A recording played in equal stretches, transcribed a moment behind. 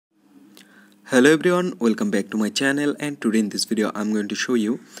Hello everyone, welcome back to my channel, and today in this video I'm going to show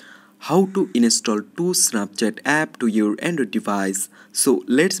you how to install two Snapchat app to your Android device. So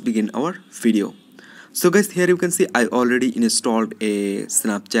let's begin our video. So guys, here you can see I already installed a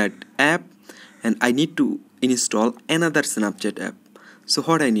Snapchat app and I need to install another Snapchat app. So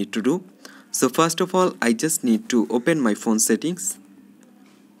what I need to do? So first of all, I just need to open my phone settings.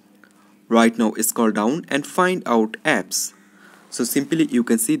 Right now scroll down and find out apps. So simply you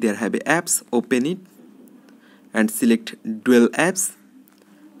can see there have apps, open it and select dual apps,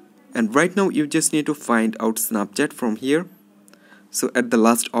 and right now you just need to find out Snapchat from here. So at the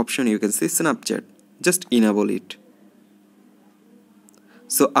last option you can see Snapchat, just enable it.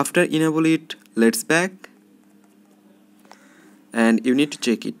 So after enable it, let's back and you need to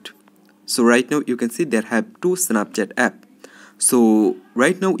check it. So right now you can see there have two Snapchat app. So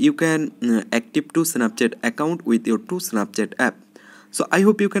right now you can active two Snapchat account with your two Snapchat app. So I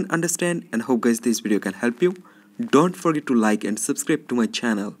hope you can understand and hope guys this video can help you. Don't forget to like and subscribe to my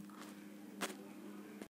channel.